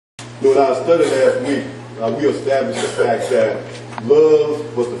In our study last week, we established the fact that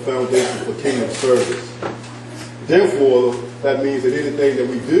love was the foundation for kingdom service. Therefore, that means that anything that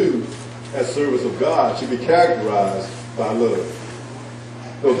we do as service of God should be characterized by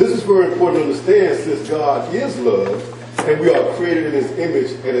love. Now, this is very important to understand, since God is love, and we are created in his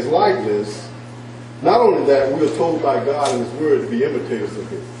image and his likeness. Not only that, we are told by God in his word to be imitators of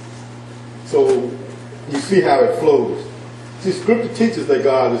him. So you see how it flows. See, Scripture teaches that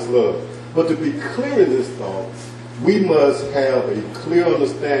God is love. But to be clear in this thought, we must have a clear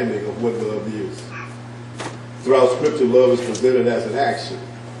understanding of what love is. Throughout Scripture, love is presented as an action.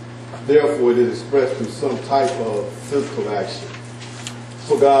 Therefore, it is expressed through some type of physical action.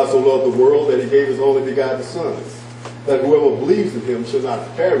 For God so loved the world that he gave his only begotten Son, that whoever believes in him shall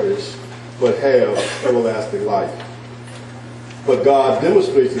not perish, but have everlasting life. But God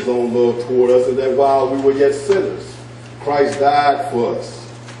demonstrates his own love toward us in that while we were yet sinners, Christ died for us.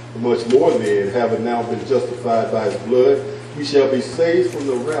 Much more then, having now been justified by his blood, we shall be saved from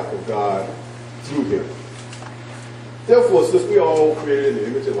the wrath of God through him. Therefore, since we are all created in the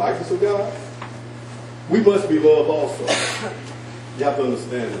image and likeness of God, we must be loved also. You have to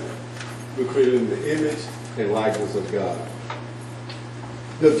understand that. We're created in the image and likeness of God.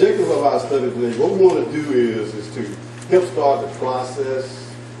 The objective of our study today, what we want to do is to help start the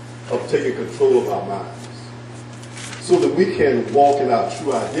process of taking control of our minds, so that we can walk in our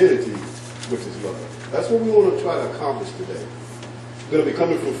true identity, which is love. That's what we want to try to accomplish today. We're going to be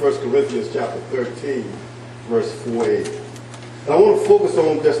coming from 1 Corinthians chapter 13, verse 4a. And I want to focus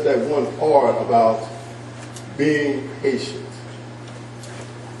on just that one part about being patient.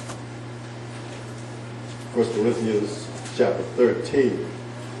 1 Corinthians chapter 13.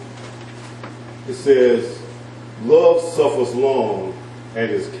 It says, love suffers long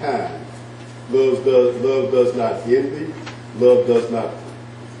and is kind. Love does not envy. Love does not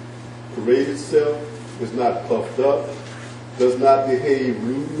parade itself, is not puffed up, does not behave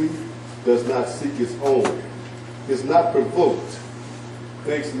rudely, does not seek its own, is not provoked,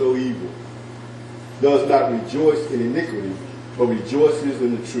 thinks no evil, does not rejoice in iniquity, but rejoices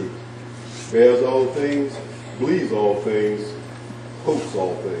in the truth, bears all things, believes all things, hopes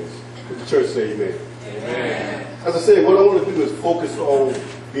all things. Let the church say amen. Amen. As I said, what I want to do is focus on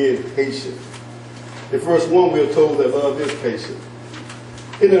being patient. In verse 1, we are told that love is patient.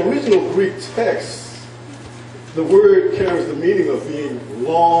 In the original Greek text, the word carries the meaning of being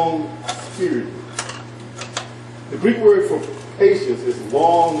long-spirited. The Greek word for patience is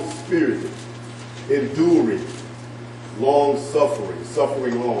long-spirited, enduring, long-suffering,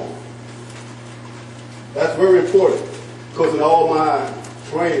 suffering long. That's very important, because in all my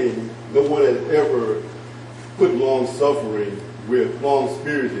training, no one has ever put long-suffering with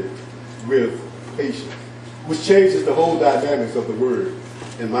long-spirited with patience, which changes the whole dynamics of the word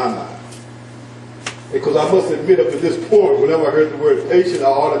in my mind. Because I must admit, up to this point, whenever I heard the word patient, I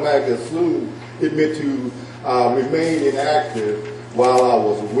automatically assumed it meant to remain inactive while I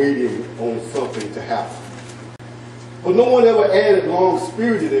was waiting on something to happen. But no one ever added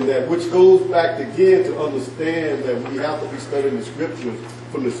long-spirited in that, which goes back again to understand that we have to be studying the scriptures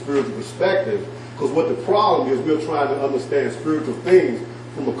from the spiritual perspective, because what the problem is, we're trying to understand spiritual things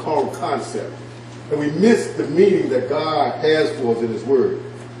from a carnal concept. And we miss the meaning that God has for us in his word.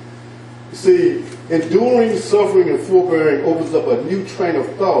 You see, enduring, suffering, and forbearing opens up a new train of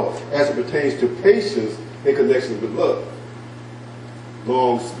thought as it pertains to patience in connection with love.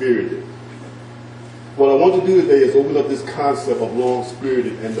 Long-spirited. What I want to do today is open up this concept of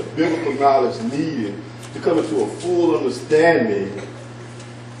long-spirited and the biblical knowledge needed to come into a full understanding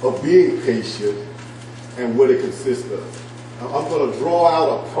of being patient and what it consists of. I'm going to draw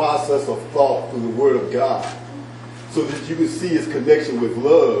out a process of thought through the Word of God so that you can see its connection with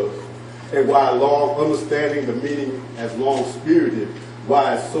love, and why understanding the meaning as long-spirited,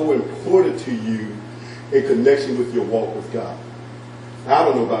 why it's so important to you in connection with your walk with God. I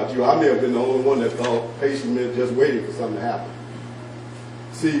don't know about you. I may have been the only one that thought patience meant just waiting for something to happen.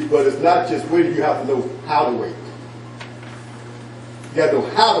 See, but it's not just waiting. You have to know how to wait. You have to know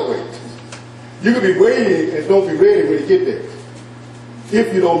how to wait. You can be waiting and don't be ready when you get there,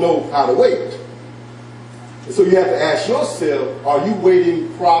 if you don't know how to wait. And so you have to ask yourself, are you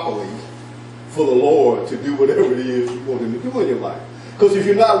waiting properly for the Lord to do whatever it is you want him to do in your life? Because if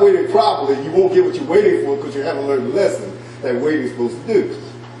you're not waiting properly, you won't get what you're waiting for, because you haven't learned the lesson that waiting is supposed to do.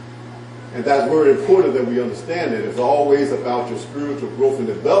 And that's very important that we understand that. It's always about your spiritual growth and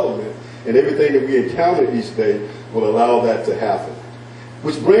development, and everything that we encounter each day will allow that to happen.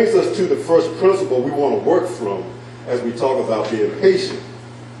 Which brings us to the first principle we want to work from as we talk about being patient.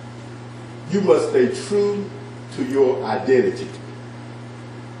 You must stay true to your identity.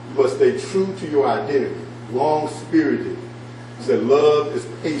 You must stay true to your identity, long-spirited. He said love is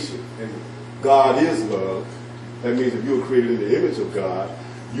patient, and God is love. That means if you were created in the image of God,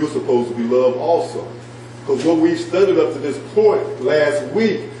 you're supposed to be loved also. Because what we studied up to this point last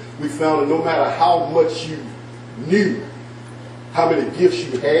week, we found that no matter how much you knew, how many gifts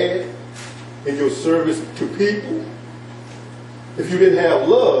you had in your service to people, if you didn't have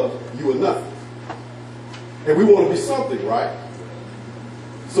love, you were nothing. And we want to be something, right?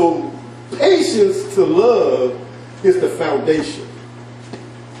 So patience to love is the foundation.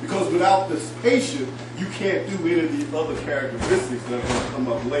 Because without this patience, you can't do any of the other characteristics that are going to come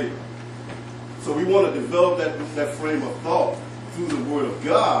up later. So we want to develop that frame of thought through the Word of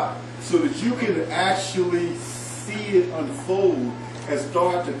God so that you can actually see it unfold and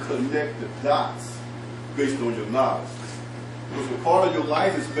start to connect the dots based on your knowledge. Because a part of your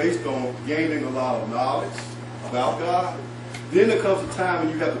life is based on gaining a lot of knowledge about God. Then there comes a time when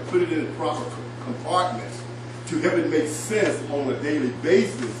you have to put it in the proper compartments to help it make sense on a daily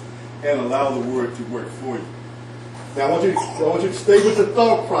basis and allow the Word to work for you. Now, I want you to stay with the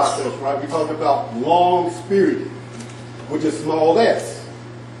thought process, right? We talked about long-spirited, which is small s.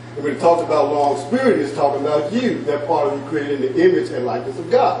 And when it talks about long-spirited, it's talking about you, that part of you created in the image and likeness of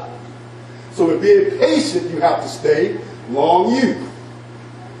God. So in being patient, you have to stay long you.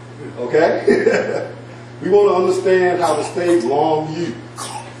 Okay? We want to understand how to stay long you.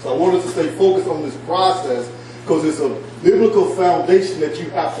 So I want us to stay focused on this process because it's a biblical foundation that you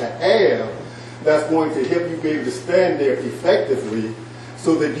have to have that's going to help you be able to stand there effectively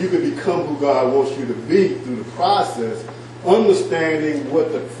so that you can become who God wants you to be through the process, understanding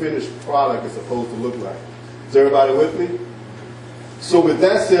what the finished product is supposed to look like. Is everybody with me? So with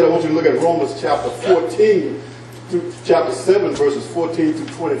that said, I want you to look at Romans chapter 14 through chapter 7, verses 14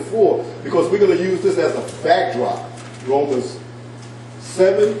 through 24, because we're going to use this as a backdrop. Romans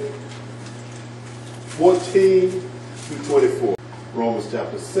 7, 14 through 24. Romans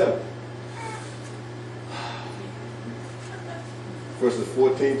chapter 7. Verses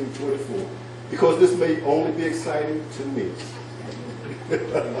 14 through 24. Because this may only be exciting to me. You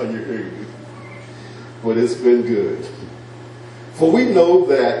heard me. But it's been good. For we know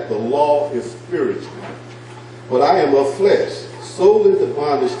that the law is spiritual, but I am of flesh, sold into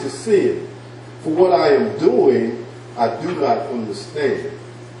bondage to sin. For what I am doing, I do not understand.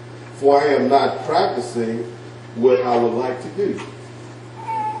 For I am not practicing what I would like to do.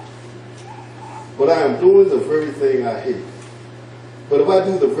 But I am doing the very thing I hate. But if I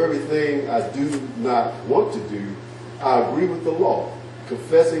do the very thing I do not want to do, I agree with the law,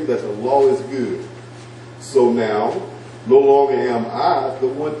 confessing that the law is good. So now, no longer am I the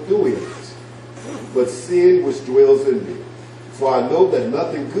one doing it, but sin which dwells in me. For I know that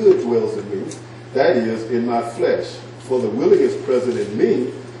nothing good dwells in me, that is, in my flesh. For the willing is present in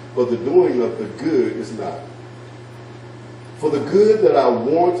me, but the doing of the good is not. For the good that I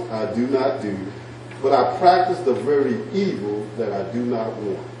want, I do not do, but I practice the very evil that I do not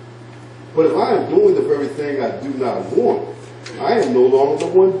want. But if I am doing the very thing I do not want, I am no longer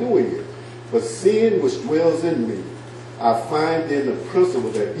the one doing it. But sin which dwells in me, I find in the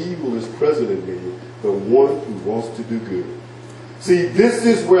principle that evil is present in me, the one who wants to do good. See, this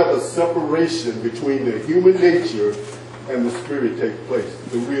is where the separation between the human nature and the spirit takes place,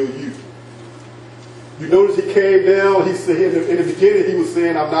 the real you. You notice he came down, he said, in the beginning he was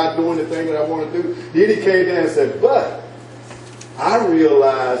saying, I'm not doing the thing that I want to do. Then he came down and said, but I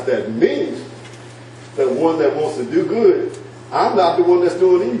realize that me, the one that wants to do good, I'm not the one that's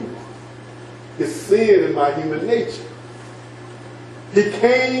doing evil. It's sin in my human nature. He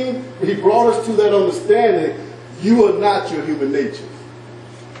came, he brought us to that understanding, you are not your human nature.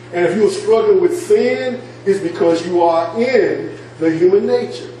 And if you are struggling with sin, it's because you are in the human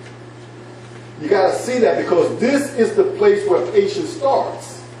nature. You got to see that because this is the place where patience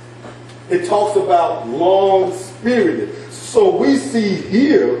starts. It talks about long-spirited. So we see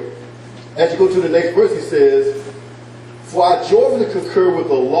here, as you go to the next verse, he says, for I joyfully concur with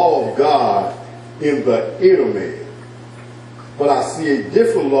the law of God in the inner man. But I see a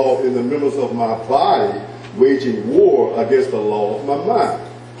different law in the members of my body, waging war against the law of my mind,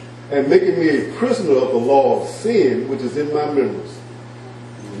 and making me a prisoner of the law of sin, which is in my members.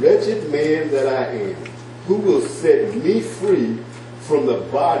 Wretched man that I am, who will set me free from the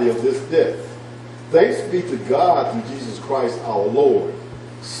body of this death? Thanks be to God through Jesus Christ our Lord.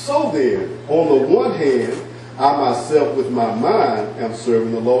 So then, on the one hand, I myself with my mind am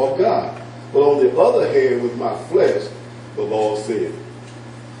serving the law of God, but on the other hand, with my flesh, the law of sin.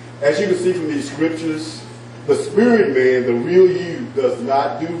 As you can see from these scriptures, the spirit man, the real you, does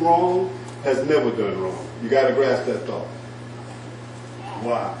not do wrong, has never done wrong. You got to grasp that thought.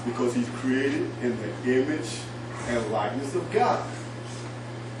 Why? Because he's created in the image and likeness of God.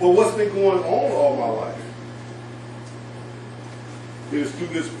 But what's been going on all my life? It is through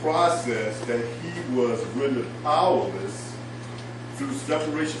this process that he was rendered powerless through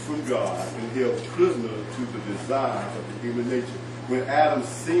separation from God and held prisoner to the desires of the human nature. When Adam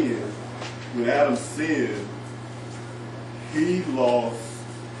sinned, he lost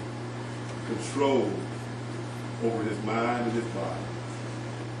control over his mind and his body.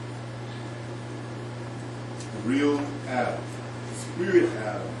 The real Adam, the spirit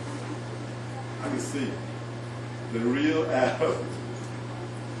Adam, I can see it. The real Adam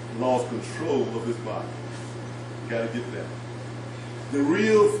lost control of his body. You got to get that. The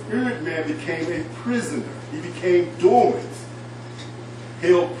real spirit man became a prisoner. He became dormant,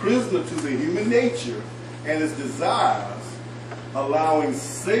 held prisoner to the human nature and its desires, allowing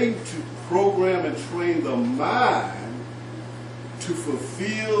Satan to program and train the mind to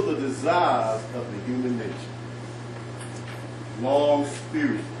fulfill the desires of the human nature. Long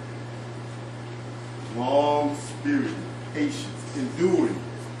spirit, patience, enduring,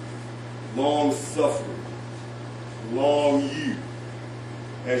 long suffering, long you.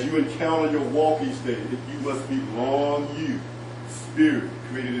 As you encounter your walk each day, you must be long you, spirit,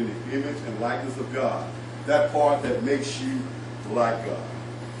 created in the image and likeness of God. That part that makes you like God.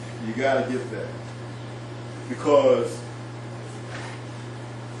 You got to get that. Because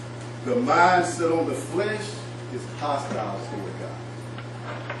the mindset on the flesh is hostile toward God.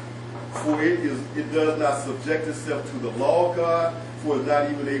 For it does not subject itself to the law of God, for it's not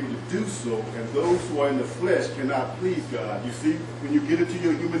even able to do so, and those who are in the flesh cannot please God. You see, when you get into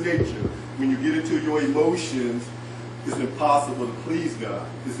your human nature, when you get into your emotions, it's impossible to please God.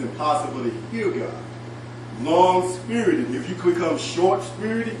 It's impossible to hear God. Long-spirited, if you become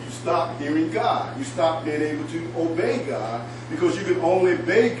short-spirited, you stop hearing God. You stop being able to obey God, because you can only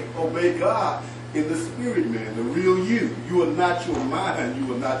obey God in the spirit man, the real you. You are not your mind,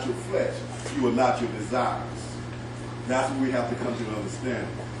 you are not your flesh, you are not your desires. That's what we have to come to understand.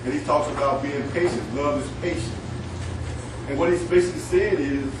 And he talks about being patient. Love is patient. And what he's basically saying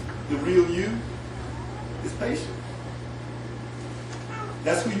is the real you is patient.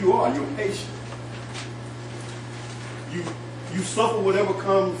 That's who you are. You're patient. You suffer whatever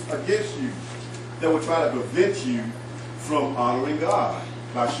comes against you that will try to prevent you from honoring God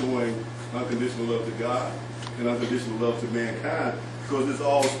by showing unconditional love to God and unconditional love to mankind. Because this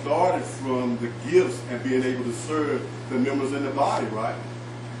all started from the gifts and being able to serve the members in the body, right?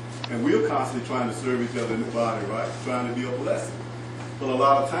 And we're constantly trying to serve each other in the body, right? Trying to be a blessing. But a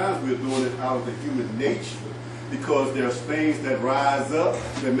lot of times we're doing it out of the human nature because there's things that rise up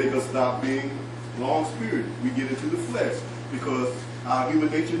that make us stop being long-spirited. We get into the flesh because our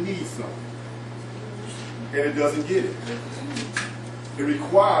human nature needs something. And it doesn't get it. It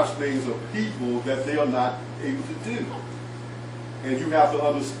requires things of people that they are not able to do. And you have to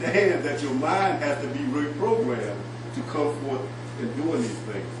understand that your mind has to be reprogrammed to come forth in doing these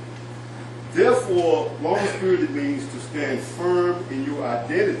things. Therefore, long-spirited means to stand firm in your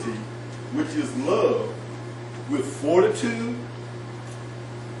identity, which is love, with fortitude,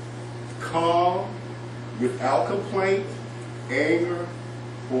 calm, without complaint, anger,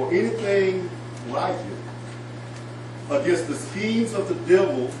 or anything like it, against the schemes of the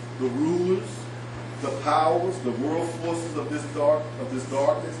devil, the rulers, the powers, the world forces of this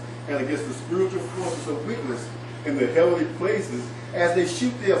darkness, and against the spiritual forces of wickedness in the heavenly places, as they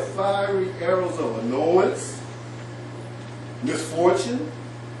shoot their fiery arrows of annoyance, misfortune,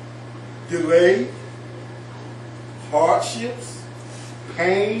 delay, hardships,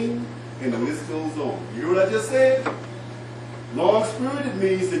 pain, and the list goes on. You hear what I just said? Long-spirited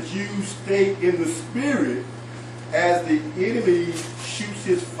means that you stay in the spirit as the enemy shoots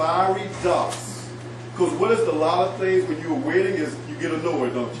his fiery darts. Because what is a lot of things when you're waiting is you get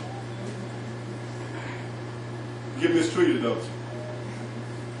annoyed, don't you? You get mistreated, don't you?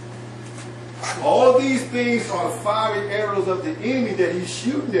 All of these things are fiery arrows of the enemy that he's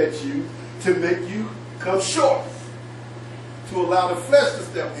shooting at you to make you come short, to allow the flesh to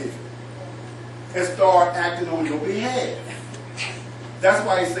step in and start acting on your behalf. That's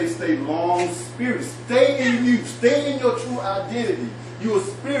why he says stay long-spirited. Stay in you. Stay in your true identity. You are a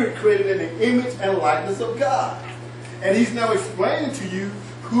spirit created in the image and likeness of God. And he's now explaining to you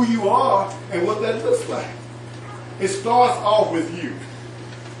who you are and what that looks like. It starts off with you.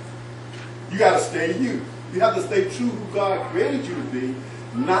 You got to stay you. You have to stay true who God created you to be,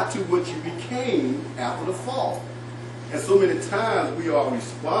 not to what you became after the fall. And so many times we are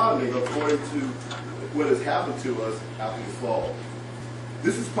responding according to what has happened to us after the fall.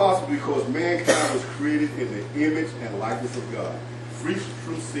 This is possible because mankind was created in the image and likeness of God. free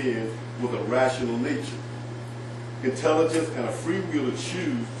from sin with a rational nature, intelligence, and a free will to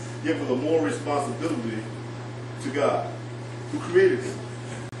choose, yet with a moral responsibility to God, who created him.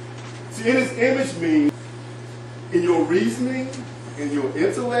 See, in his image means in your reasoning, in your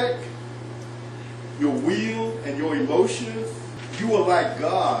intellect, your will, and your emotions, you are like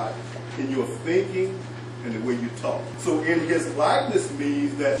God in your thinking and the way you talk. So in his likeness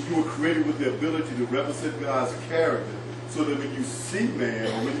means that you were created with the ability to represent God's character, so that when you see man,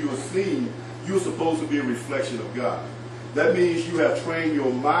 or when you are seen, you're supposed to be a reflection of God. That means you have trained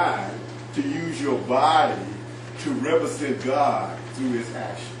your mind to use your body to represent God through his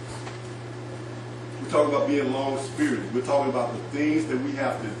actions. We're talking about being long-spirited. We're talking about the things that we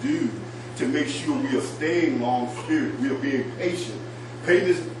have to do to make sure we are staying long-spirited. We are being patient.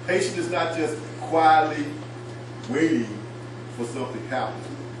 Patience is not just quietly waiting for something to happen.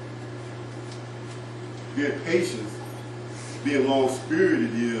 Being patient, being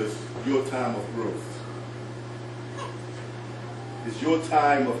long-spirited is your time of growth. It's your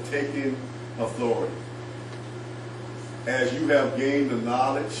time of taking authority. As you have gained the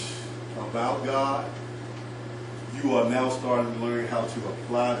knowledge about God, you are now starting to learn how to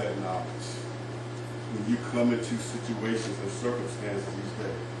apply that knowledge when you come into situations and circumstances each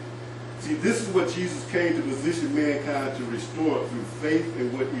day. See, this is what Jesus came to position mankind to restore through faith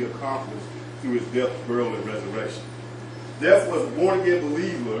in what he accomplished through his death, burial, and resurrection. Therefore, as a born-again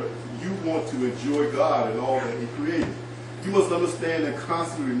believer, you want to enjoy God and all that he created. You must understand and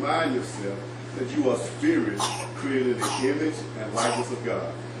constantly remind yourself that you are spirit created in the image and likeness of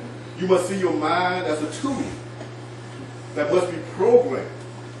God. You must see your mind as a tool that must be programmed.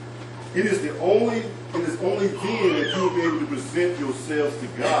 It is only then that you will be able to present yourselves to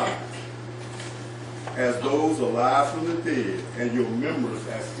God as those alive from the dead, and your members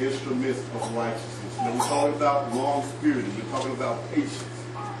as instruments of righteousness. Now, we're talking about long-spirited. We're talking about patience.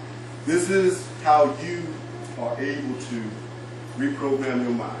 This is how you are able to reprogram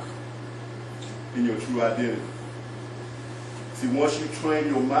your mind in your true identity. See, once you train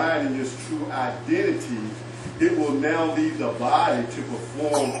your mind in this true identity, it will now lead the body to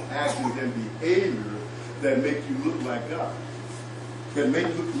perform actions and behavior that make you look like God. That make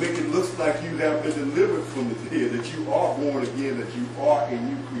it look like you have been delivered from the dead, that you are born again, that you are a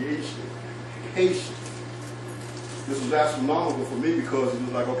new creation. Patient. This was astronomical for me because it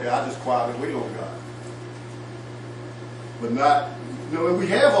was like, okay, I just quietly wait on God. But not, and we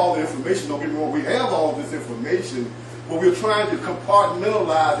have all the information, don't get me wrong, we have all this information, but we're trying to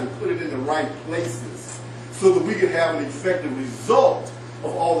compartmentalize and put it in the right places so that we can have an effective result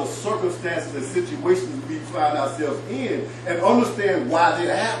of all the circumstances and situations we find ourselves in and understand why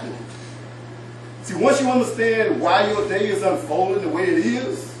they're happening. See, once you understand why your day is unfolding the way it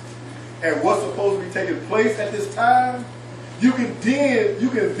is and what's supposed to be taking place at this time, you can then,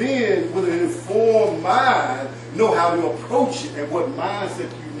 with an informed mind, know how to approach it and what mindset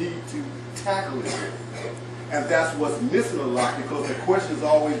you need to tackle it. And that's what's missing a lot, because the question has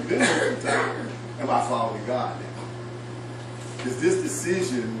always been most of the time, am I following God now? Is this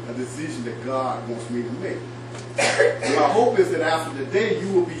decision a decision that God wants me to make? And my hope is that after today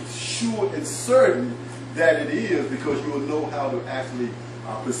you will be sure and certain that it is, because you will know how to actually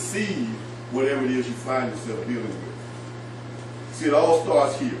perceive whatever it is you find yourself dealing with. See, it all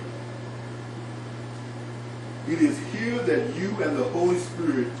starts here. It is here that you and the Holy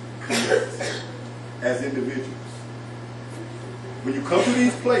Spirit connect as individuals. When you come to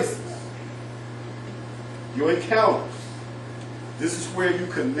these places, your encounters, this is where you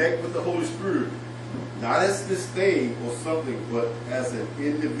connect with the Holy Spirit. Not as this thing or something, but as an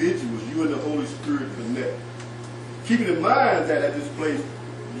individual, you and the Holy Spirit connect. Keeping in mind that at this place,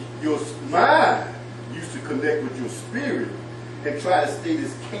 your mind used to connect with your spirit and try to state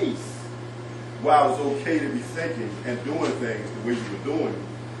its case why it was okay to be thinking and doing things the way you were doing them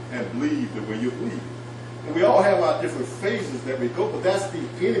and believe the way you believe. And we all have our different phases that we go, but that's the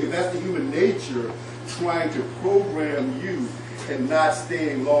enemy, that's the human nature trying to program you and not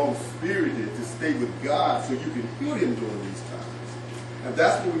staying long-spirited to stay with God so you can hear him during these times. And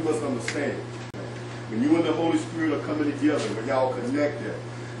that's what we must understand. When you and the Holy Spirit are coming together, when y'all connected,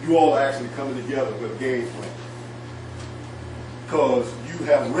 you all are actually coming together with a game plan. Because you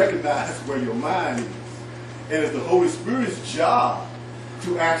have recognized where your mind is. And it's the Holy Spirit's job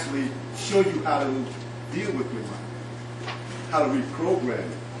to actually show you how to deal with your mind, how to reprogram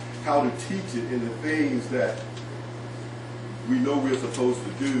it, how to teach it in the things that we know we're supposed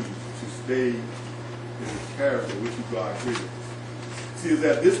to do to stay in the character which you God created. See, it's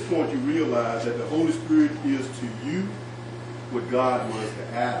at this point you realize that the Holy Spirit is to you what God was to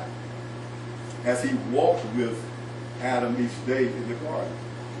Adam as he walked with Adam each day in the garden.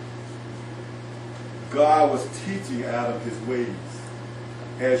 God was teaching Adam his ways.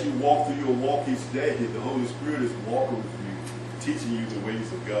 As you walk through your walk each day, the Holy Spirit is walking with you, teaching you the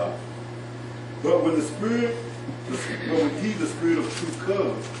ways of God. But when the Spirit, when He, the Spirit of truth,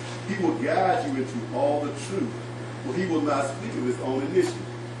 comes, He will guide you into all the truth. For He will not speak of His own initiative.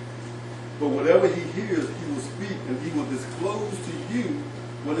 But whatever He hears, He will speak, and He will disclose to you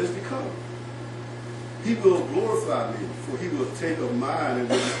what is to come. He will glorify me, for He will take of mine and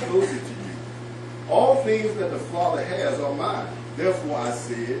will disclose it to you. All things that the Father has are mine. Therefore I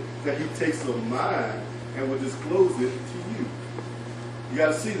said that He takes of mine and will disclose it to you. You got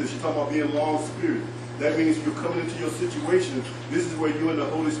to see this. You're talking about being long spirit. That means you're coming into your situation. This is where you and the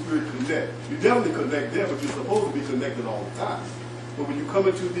Holy Spirit connect. You definitely connect there, but you're supposed to be connected all the time. But when you come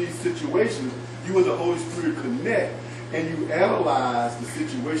into these situations, you and the Holy Spirit connect, and you analyze the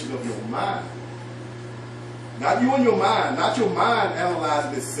situation of your mind. Not you and your mind, not your mind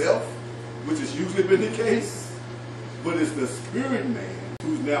analyzing itself, which has usually been the case, but it's the spirit man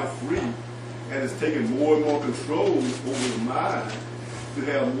who's now free and is taking more and more control over the mind to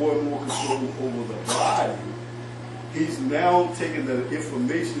have more and more control over the body. He's now taking the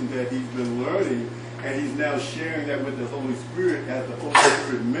information that he's been learning, and he's now sharing that with the Holy Spirit. As the Holy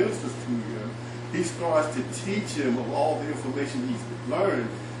Spirit ministers to him, he starts to teach him of all the information he's learned,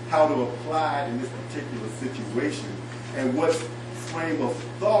 how to apply it in this particular situation, and what frame of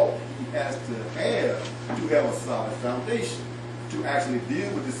thought he has to have a solid foundation to actually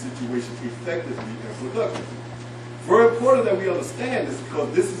deal with this situation effectively and productively. Very important that we understand this,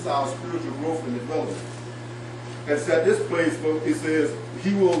 because this is our spiritual growth and development. And it's at this place where it says,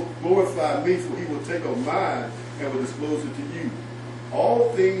 He will glorify me, for He will take of mine and will disclose it to you.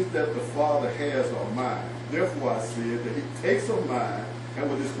 All things that the Father has are mine. Therefore I said that He takes of mine and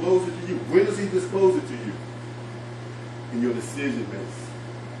will disclose it to you. When does He disclose it to you? In your decision making.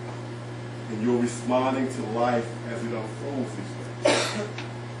 And you're responding to life as it unfolds each day.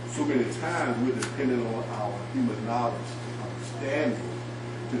 So many times we're dependent on our human knowledge and understanding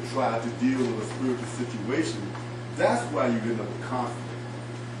to try to deal with a spiritual situation. That's why you end up with conflict.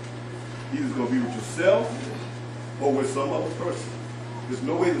 Either it's going to be with yourself or with some other person. There's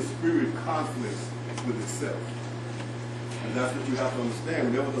no way the spirit conflicts with itself. And that's what you have to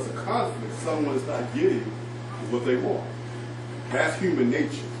understand. Whenever there's a conflict, someone is not getting what they want. That's human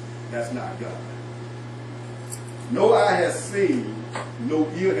nature. That's not God. No eye has seen, no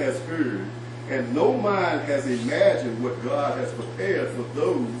ear has heard, and no mind has imagined what God has prepared for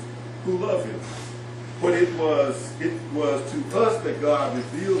those who love Him. But it was to us that God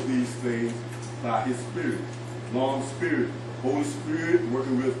revealed these things by His Spirit. Long Spirit, Holy Spirit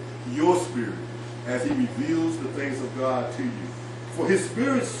working with your spirit as He reveals the things of God to you. For His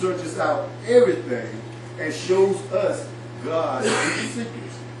Spirit searches out everything and shows us God's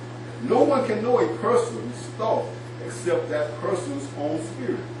secrets. No one can know a person's thought except that person's own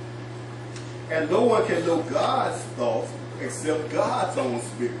spirit. And no one can know God's thoughts except God's own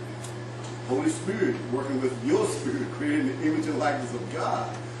spirit. Holy Spirit working with your spirit, creating the image and likeness of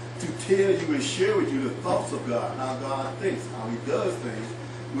God, to tell you and share with you the thoughts of God, how God thinks, how He does things,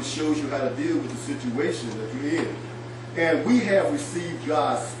 which shows you how to deal with the situation that you're in. And we have received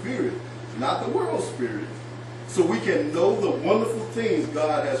God's Spirit, not the world's spirit, so we can know the wonderful things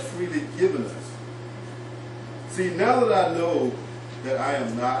God has freely given us. See, now that I know that I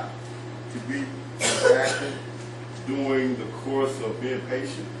am not to be distracted during the course of being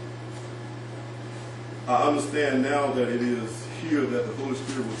patient, I understand now that it is here that the Holy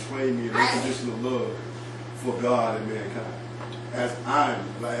Spirit will train me in unconditional love for God and mankind. As I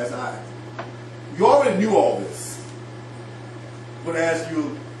am. You already knew all this. But as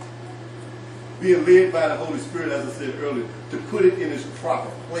you being led by the Holy Spirit, as I said earlier, to put it in its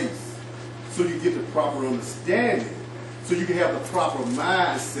proper place so you get the proper understanding, so you can have the proper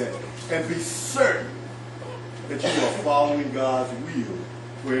mindset and be certain that you are following God's will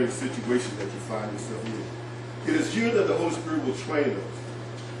for any situation that you find yourself in. It is here that the Holy Spirit will train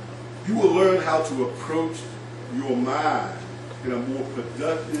us. You will learn how to approach your mind in a more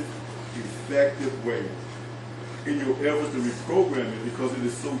productive, effective way in your efforts to reprogram it, because it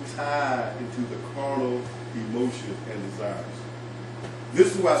is so tied into the carnal emotions and desires.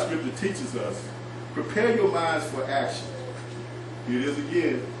 This is why Scripture teaches us, prepare your minds for action. Here it is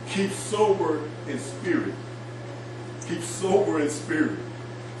again, keep sober in spirit. Keep sober in spirit,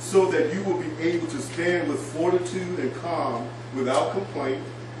 so that you will be able to stand with fortitude and calm without complaint,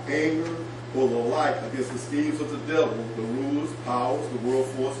 anger, or the like against the schemes of the devil, the rulers, powers, the world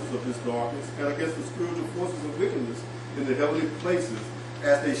forces of this darkness, and against the spiritual forces of wickedness in the heavenly places,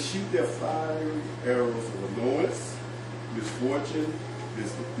 as they shoot their fiery arrows of annoyance misfortune,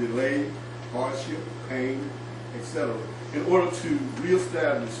 delay, hardship, pain, etc., in order to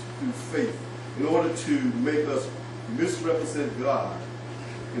reestablish through faith, in order to make us misrepresent God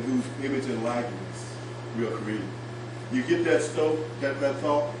in whose image and likeness we are created. You get that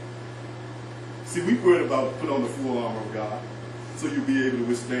thought? See, we worried about put on the full armor of God so you'll be able to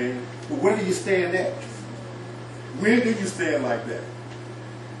withstand. But where do you stand at? When do you stand like that?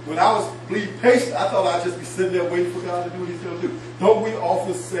 When I was being patient, I thought I'd just be sitting there waiting for God to do what he's going to do. Don't we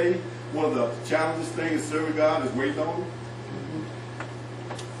often say one of the challenging things in serving God is waiting on him?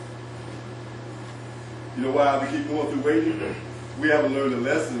 You know why we keep going through waiting? We haven't learned the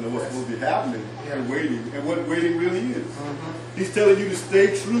lesson of what's supposed to be happening in waiting and what waiting really is. He's telling you to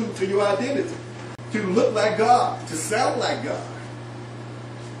stay true to your identity, to look like God, to sound like God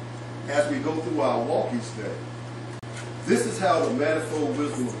as we go through our walk each day. This is how the manifold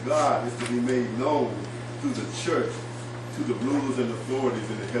wisdom of God is to be made known through the church, to the rulers and authorities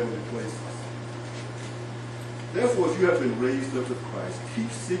in the heavenly places. Therefore, if you have been raised up with Christ, keep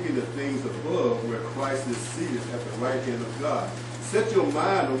seeking the things above where Christ is seated at the right hand of God. Set your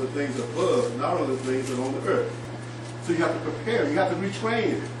mind on the things above, not on the things that are on the earth. So you have to prepare. You have to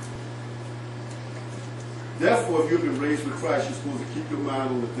retrain. Therefore, if you've been raised with Christ, you're supposed to keep your mind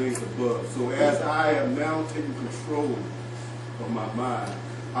on the things above. So as I am now taking control of my mind,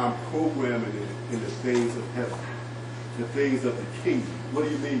 I'm programming it in the things of heaven, the things of the kingdom. What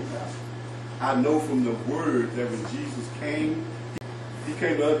do you mean, Pastor? I know from the word that when Jesus came, he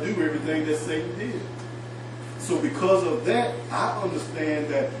came to undo everything that Satan did. So because of that, I understand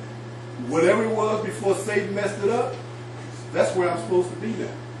that whatever it was before Satan messed it up, that's where I'm supposed to be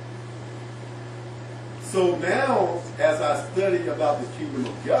now. So now, as I study about the kingdom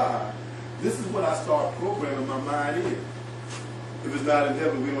of God, this is when I start programming my mind in. If it's not in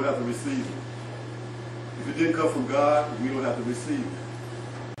heaven, we don't have to receive it. If it didn't come from God, we don't have to receive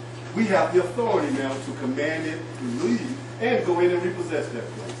it. We have the authority now to command it to leave and go in and repossess that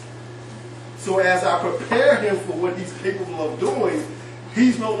place. So as I prepare him for what he's capable of doing,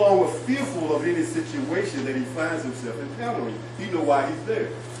 he's no longer fearful of any situation that he finds himself encountering. He knows why he's there.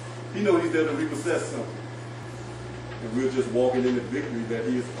 He knows he's there to repossess something. And we're just walking in the victory that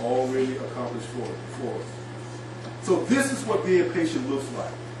he has already accomplished for us. So this is what being patient looks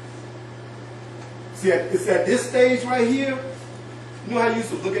like. See, it's at this stage right here. You know how you used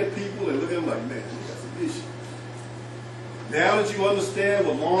to look at people and look at them like, man, they got some issues. Now that you understand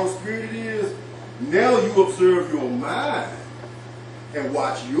what long-spirited is, now you observe your mind and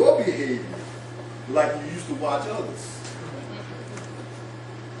watch your behavior like you used to watch others.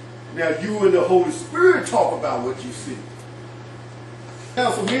 Now you and the Holy Spirit talk about what you see.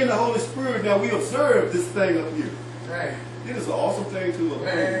 Now, so me and the Holy Spirit, now we observe this thing up here. Right. It is an awesome thing to look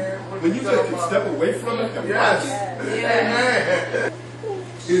at. When you just can step away from it and watch it. Yeah.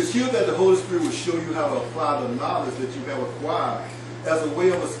 It is here that the Holy Spirit will show you how to apply the knowledge that you have acquired as a way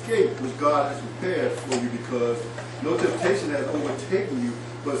of escape which God has prepared for you, because no temptation has overtaken you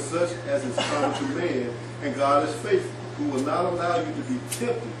but such as is common to man, and God is faithful, who will not allow you to be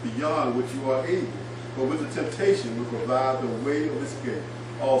tempted beyond what you are able, but with the temptation will provide the way of escape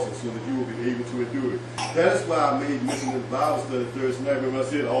also, so that you will be able to endure it. That is why I made mention in the Bible study Thursday night when I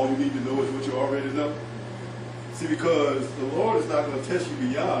said all you need to know is what you already know. See, because the Lord is not going to test you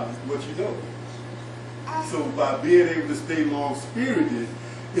beyond what you know. So by being able to stay long-spirited,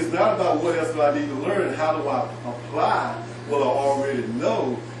 it's not about what else do I need to learn, how do I apply what I already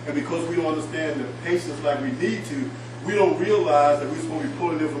know. And because we don't understand the patience like we need to, we don't realize that we're supposed to be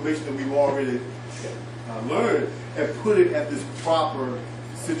pulling information that we've already learned and put it at this proper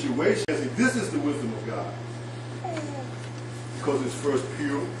situation. This is the wisdom of God. Because it's first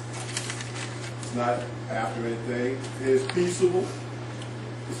pure. It's not after anything. It is peaceable.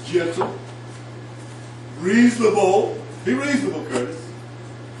 It's gentle. Reasonable. Be reasonable, Curtis.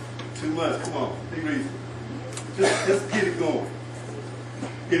 2 months. Come on. Be reasonable. Just get it going.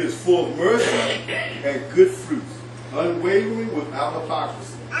 It is full of mercy and good fruits, unwavering without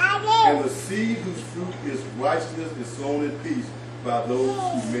hypocrisy. And the seed whose fruit is righteousness is sown in peace by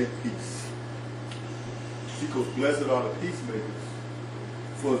those who make peace. Because blessed are the peacemakers,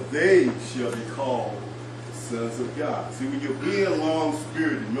 for they shall be called sons of God. See, when you're being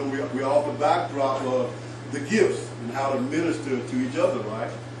long-spirited, remember we're off the backdrop of the gifts and how to minister to each other,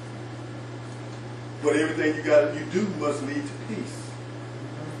 right? But everything you do must lead to peace.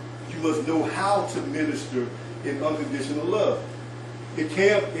 You must know how to minister in unconditional love. It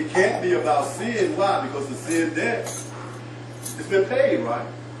can't be about sin. Why? Because the sin debt, it's been paid, right?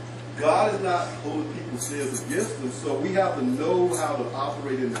 God is not holding people's sins against them, so we have to know how to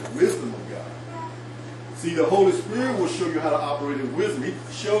operate in the wisdom of God. See, the Holy Spirit will show you how to operate in wisdom. He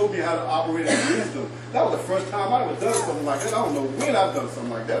showed me how to operate in wisdom. That was the first time I ever done something like that. I don't know when I've done something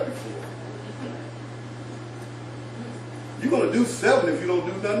like that before. You're going to do 7 if you don't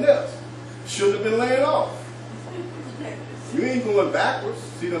do nothing else. Should have been laying off. You ain't going backwards.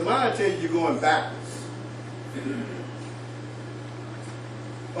 See, the mind tells you you're going backwards.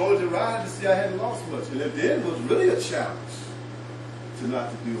 Only to ride to see I hadn't lost much. And it then was really a challenge to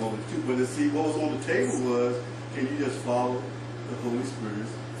not to do Holy Spirit. But to see what was on the table was, can you just follow the Holy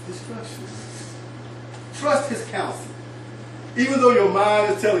Spirit's instructions? Trust his counsel. Even though your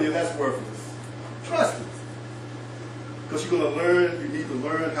mind is telling you that's worthless. Trust it. Because you're going to learn, you need to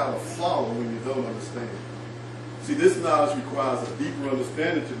learn how to follow when you don't understand. See, this knowledge requires a deeper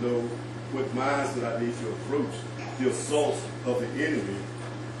understanding to know what mindset I need to approach the assaults of the enemy,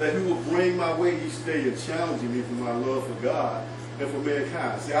 that he will bring my way each day and challenging me for my love for God and for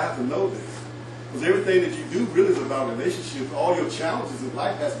mankind. See, I have to know this. Because everything that you do really is about relationships. All your challenges in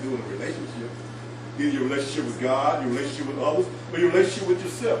life has to do with a relationship. Either your relationship with God, your relationship with others, or your relationship with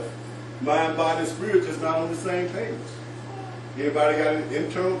yourself. Mind, body, and spirit just not on the same page. Anybody got any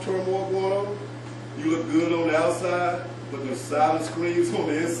internal turmoil going on? You look good on the outside, but there's silent screams on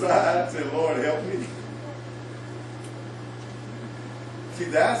the inside saying, Lord, help me. See,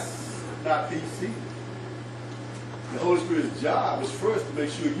 that's not peace either. The Holy Spirit's job is first to make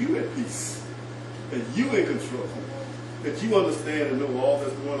sure you're at peace, that you're in control, that you understand and know all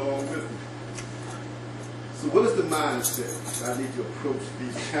that's going on with you. So what is the mindset I need to approach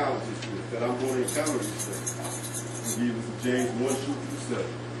these challenges with that I'm going to encounter these days? He was James 1:2-7.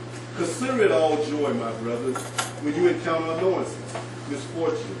 Consider it all joy, my brothers, when you encounter annoyances,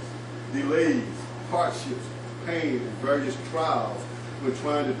 misfortunes, delays, hardships, pain, and various trials when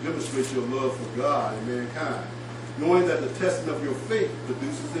trying to demonstrate your love for God and mankind, knowing that the testing of your faith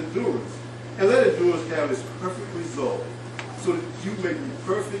produces endurance. And let endurance have its perfect result, so that you may be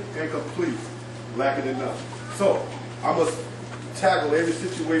perfect and complete, lacking in nothing. So, I must tackle every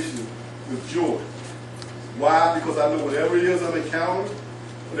situation with joy. Why? Because I know whatever it is I'm encountering,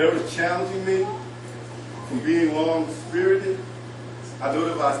 whatever is challenging me from being long-spirited, I know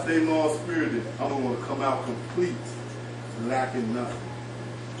that if I stay long-spirited, I'm going to come out complete, lacking nothing.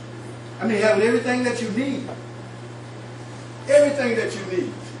 I mean, having everything that you need. Everything that you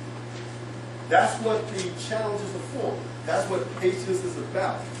need. That's what the challenges are for. That's what patience is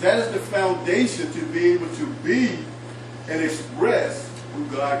about. That is the foundation to be able to be and express who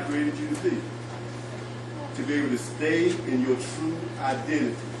God created you to be. To be able to stay in your true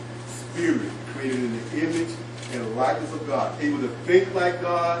identity, spirit, created in the image and likeness of God. Able to think like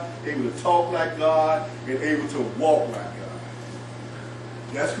God, able to talk like God, and able to walk like God.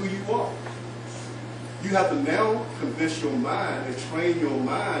 That's who you are. You have to now convince your mind and train your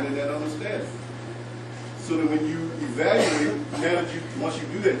mind in that understanding. So that when you evaluate, now that once you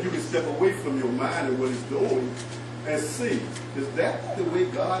do that, you can step away from your mind and what it's doing and see, is that the way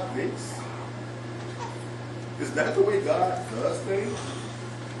God thinks? Is that the way God does things?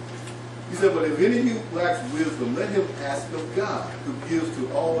 He said, but if any of you lacks wisdom, let him ask of God, who gives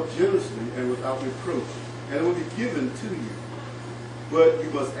to all generously and without reproach, and it will be given to you. But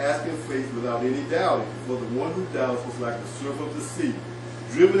you must ask in faith without any doubting, for the one who doubts is like the surf of the sea,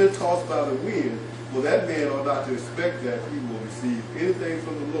 driven and tossed by the wind. For that man ought not to expect that he will receive anything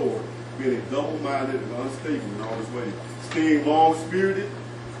from the Lord, being double-minded and unstable in all his ways. Staying long-spirited,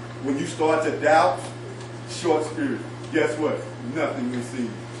 when you start to doubt, short-spirited, guess what? Nothing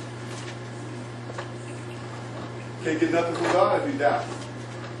receives. Can't get nothing from God if you doubt.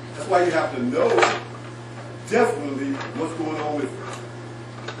 That's why you have to know definitely what's going on with you.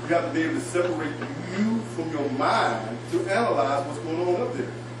 You have to be able to separate you from your mind to analyze what's going on up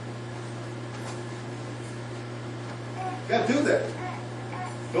there. You got to do that.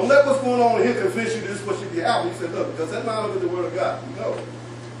 Don't let what's going on here convince you this is what should be happening. You say, look, does that line up with the Word of God? No.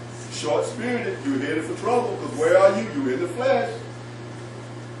 Short-spirited, you're headed for trouble, because where are you? You're in the flesh.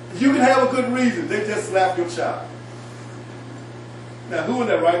 You can have a good reason. They just slapped your child. Now, who in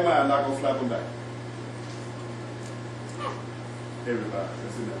their right mind not going to slap them back? Everybody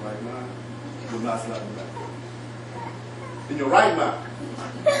that's in their right mind will not slap them back. In your right mind.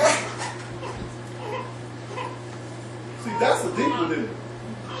 See, that's the deep one, isn't it?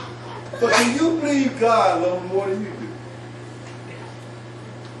 But do you believe God loves more than you do?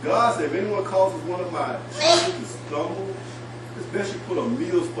 God said, if anyone causes one of my children to stumble, it's best you put a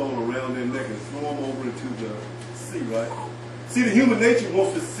millstone around their neck and throw them over into the sea, right? See, the human nature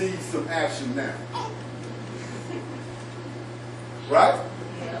wants to see some action now. Right?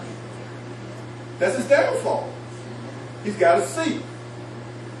 That's his downfall. He's got to see.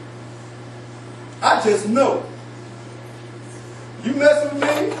 I just know. You mess with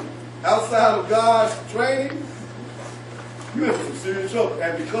me outside of God's training, you're in some serious trouble.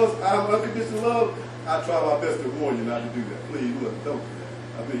 And because I'm unconditional love, I try my best to warn you not to do that. Please, look, don't do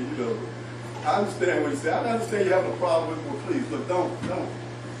that. I mean, you know, I understand what you say. I understand you have a problem with it, but please, look,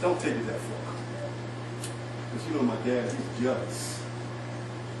 don't take it that far. Because you know my dad, he's jealous.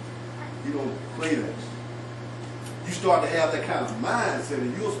 He don't play that. You start to have that kind of mindset,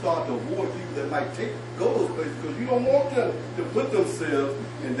 and you'll start to avoid people that might go those places because you don't want them to put themselves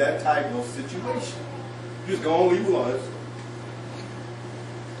in that type of situation. You just go and leave alone.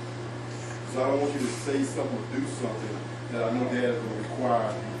 So I don't want you to say something or do something that I know Dad is going to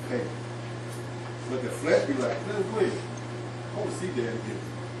require you to pay. But the flesh be like, no, wait, I want to see Dad again.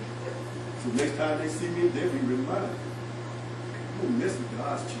 So next time they see me, they'll be reminded. You're missing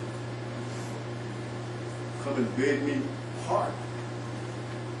God's children. Come and beg me pardon.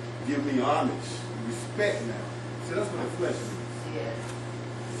 Give me homage, respect now. See, that's what the flesh is. Yeah.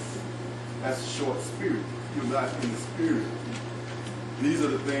 That's short spirit. You're not in the spirit. These are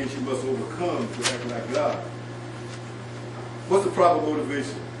the things you must overcome to act like God. What's the proper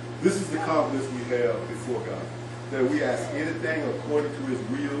motivation? This is the confidence we have before God. That we ask anything according to his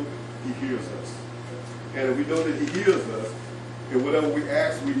will, he hears us. And if we know that he hears us, and whatever we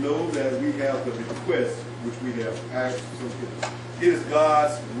ask, we know that we have the request which we have asked from him. It is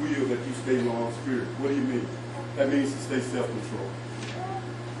God's will that you stay long spirit. What do you mean? That means to stay self-controlled.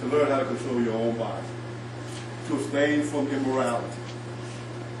 To learn how to control your own body. To abstain from immorality.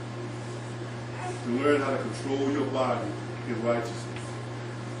 To learn how to control your body in righteousness.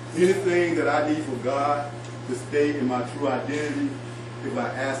 Anything that I need from God to stay in my true identity, if I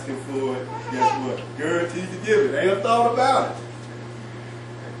ask him for it, guess what? Guaranteed to give it. Ain't a thought about it.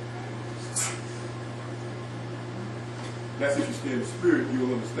 That's if you stay in the spirit,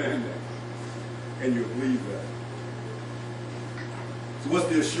 you'll understand that. And you'll believe that. So what's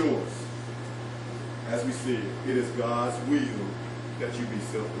the assurance? As we see it is God's will that you be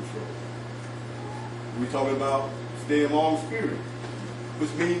self-controlled. We're talking about staying long spirit,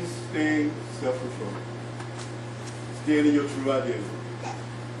 which means staying self-controlled. Staying in your true identity.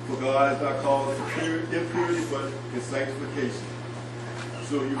 For God has not called us to impurity, but in sanctification.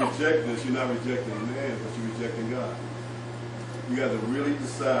 So you reject this, you're not rejecting man, but you're rejecting God. You got to really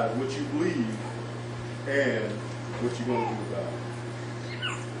decide what you believe and what you're going to do about it.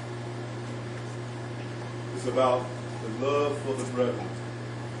 It's about the love for the brethren,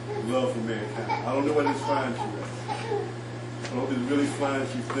 the love for mankind. I don't know what this finds you at. I don't know if it really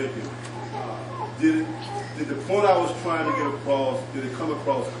finds you thinking. Did the point I was trying to get across, did it come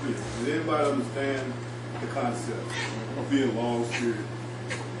across clear? Did anybody understand the concept of being long spirited?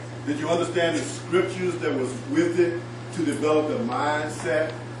 Did you understand the scriptures that was with it to develop the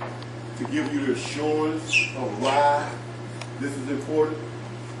mindset, to give you the assurance of why this is important?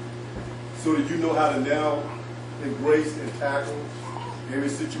 So that you know how to now embrace and tackle every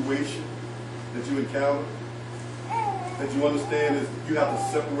situation that you encounter? That you understand is you have to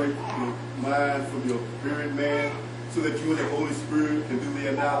separate your mind from your spirit man so that you and the Holy Spirit can do the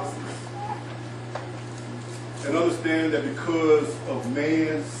analysis. And understand that because of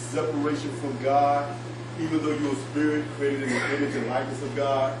man's separation from God, even though you're a spirit created in the image and likeness of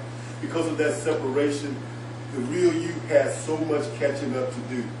God, because of that separation, the real you has so much catching up to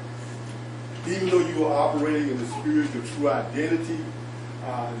do. Even though you are operating in the spirit, your true identity,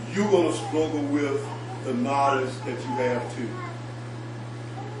 you're going to struggle with the knowledge that you have too.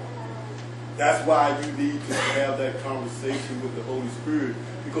 That's why you need to have that conversation with the Holy Spirit,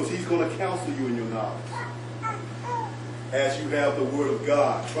 because he's going to counsel you in your knowledge. As you have the Word of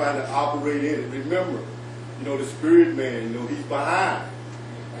God, trying to operate in it. Remember, you know, the spirit man, you know, he's behind.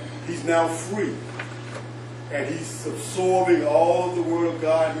 He's now free. And he's absorbing all of the Word of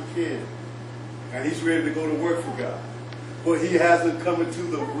God he can. And he's ready to go to work for God. But he hasn't come into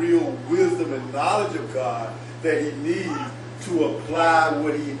the real wisdom and knowledge of God that he needs to apply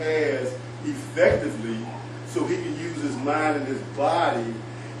what he has effectively so he can use his mind and his body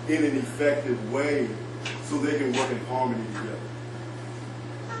in an effective way so they can work in harmony together.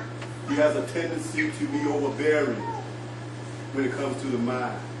 He has a tendency to be overbearing when it comes to the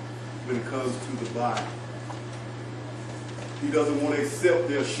mind, when it comes to the body. He doesn't want to accept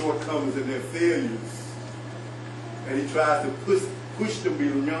their shortcomings and their failures. And he tries to push them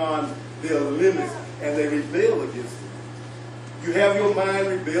beyond their limits, and they rebel against him. You have your mind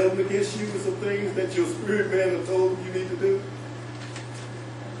rebelling against you with some things that your spirit man has told you need to do.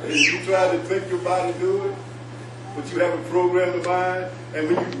 And you try to make your body do it, but you haven't programmed the mind, and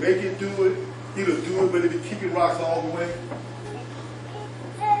when you make it do it, it'll do it, but it'll be kicking rocks all the way.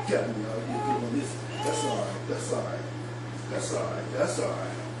 Yeah, you're doing this. That's all right. That's all right. That's all right. That's all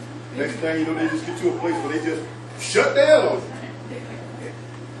right. Next thing you know, they just get to a place where they just shut down on you.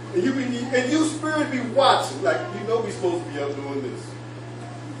 And you spirit be watching, like, you know we're supposed to be up doing this.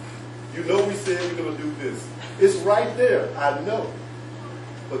 You know we said we're going to do this. It's right there. I know.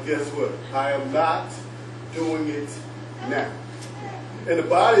 But guess what? I am not doing it now. And the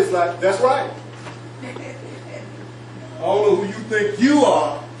body is like, that's right. I don't know who you think you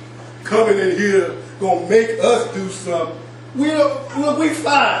are coming in here going to make us do something. We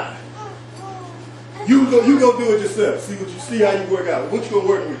fine. You go do it yourself. See how you work out. What you going to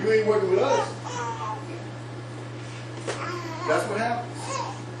work with? You ain't working with us. That's what happens.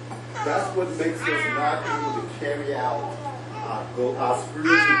 That's what makes us not able to carry out our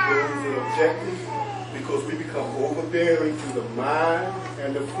spiritual goals and objectives, because we become overbearing to the mind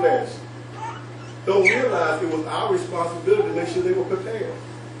and the flesh. Don't realize it was our responsibility to make sure they were prepared.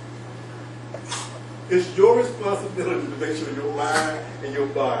 It's your responsibility to make sure your mind and your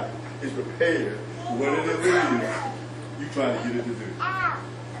body is prepared for what it is you're trying to get it to do.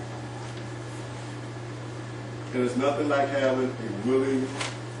 And it's nothing like having a willing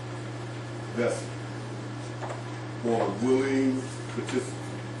vessel or a willing participant.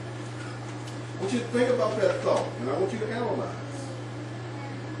 I want you to think about that thought, and I want you to analyze.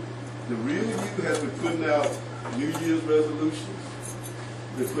 The real you has been putting out New Year's resolutions,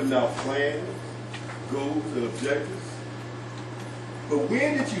 been putting out plans, goals, and objectives. But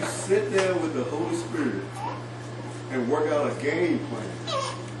when did you sit down with the Holy Spirit and work out a game plan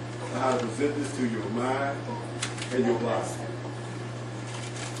on how to present this to your mind and your body?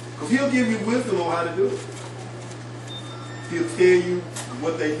 Because he'll give you wisdom on how to do it. He'll tell you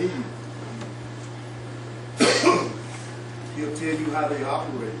what they need. He'll tell you how they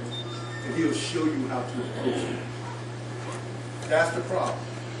operate. And he'll show you how to approach it. That's the problem.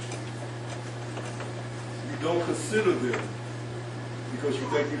 You don't consider them because you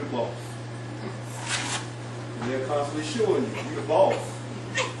think you're the boss. And they're constantly showing you you're the boss.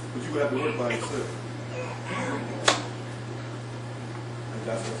 But you have to work by yourself. And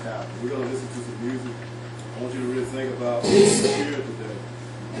that's what's happening. We're going to listen to some music. I want you to really think about the spirit